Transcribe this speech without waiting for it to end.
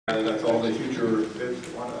That's all the future bids.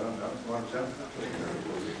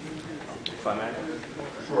 If I may.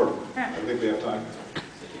 Sure. I think we have time.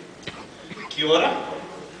 Kia ora.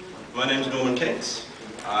 My name is Norman Cates.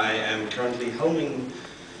 I am currently helming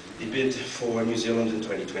the bid for New Zealand in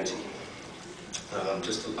 2020.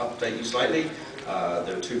 Just to update you slightly,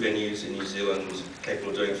 there are 2 venues in New Zealand capable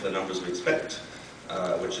of doing it for the numbers we expect,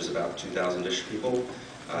 which is about 2,000-ish people.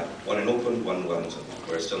 One in Auckland, one in Wellington.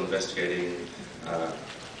 We're still investigating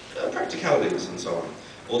practicalities and so on.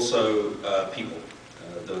 Also, people.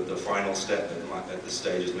 The final step at this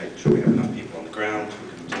stage is making sure we have enough people on the ground who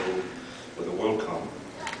can deal with a Worldcon.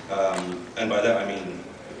 And by that I mean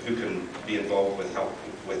who can be involved with help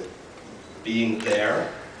with being there,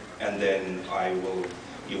 and then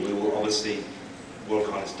we will obviously,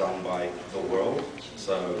 Worldcon is done by the world,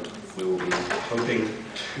 so we will be hoping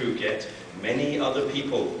to get many other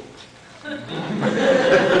people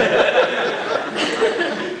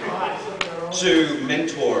to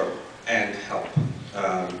mentor and help.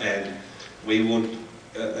 And we would,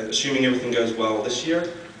 assuming everything goes well this year,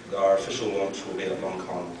 our official launch will be at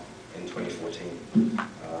LoneStarCon in 2014.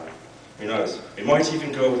 Who knows? We might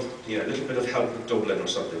even go with a little bit of help with Dublin or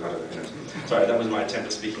something. I don't know. Sorry, that was my attempt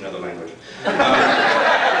at speaking another language.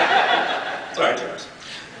 Sorry, James.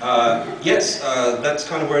 Yes, that's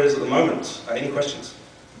kind of where it is at the moment. Any questions?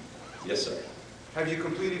 Yes, sir. Have you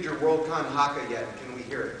completed your Worldcon haka yet? Can we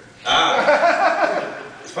hear it?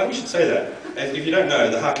 It's funny you should say that. If you don't know,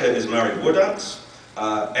 the haka is Maori war dance,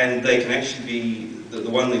 and they can actually be, the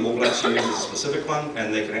one the All Blacks use is a specific one,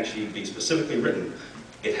 and they can actually be specifically written.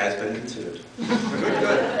 It has been considered.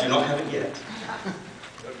 Do not have it yet.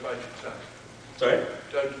 Don't bite your tongue. Sorry?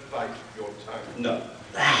 Don't bite your tongue. No.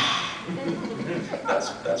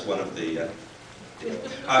 That's one of the...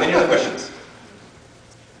 any other questions?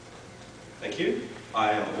 Thank you.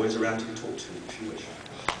 I am always around to talk to if you wish.